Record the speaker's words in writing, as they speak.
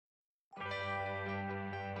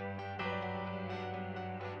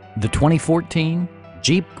The 2014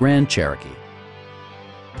 Jeep Grand Cherokee.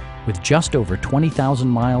 With just over 20,000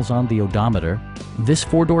 miles on the odometer, this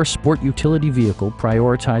four-door sport utility vehicle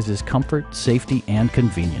prioritizes comfort, safety, and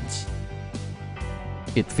convenience.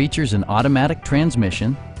 It features an automatic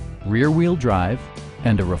transmission, rear-wheel drive,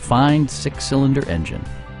 and a refined six-cylinder engine.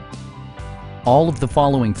 All of the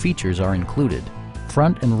following features are included: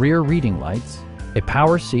 front and rear reading lights, a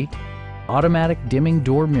power seat, automatic dimming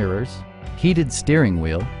door mirrors, heated steering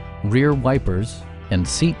wheel, rear wipers, and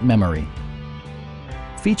seat memory.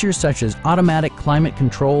 Features such as automatic climate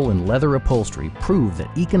control and leather upholstery prove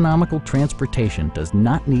that economical transportation does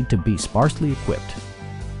not need to be sparsely equipped.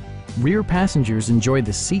 Rear passengers enjoy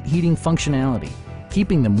the seat heating functionality,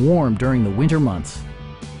 keeping them warm during the winter months.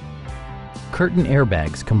 Curtain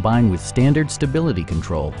airbags combine with standard stability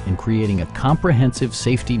control in creating a comprehensive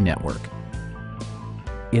safety network.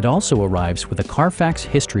 It also arrives with a Carfax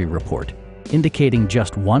history report, indicating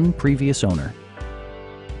just one previous owner.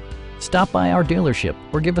 Stop by our dealership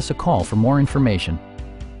or give us a call for more information.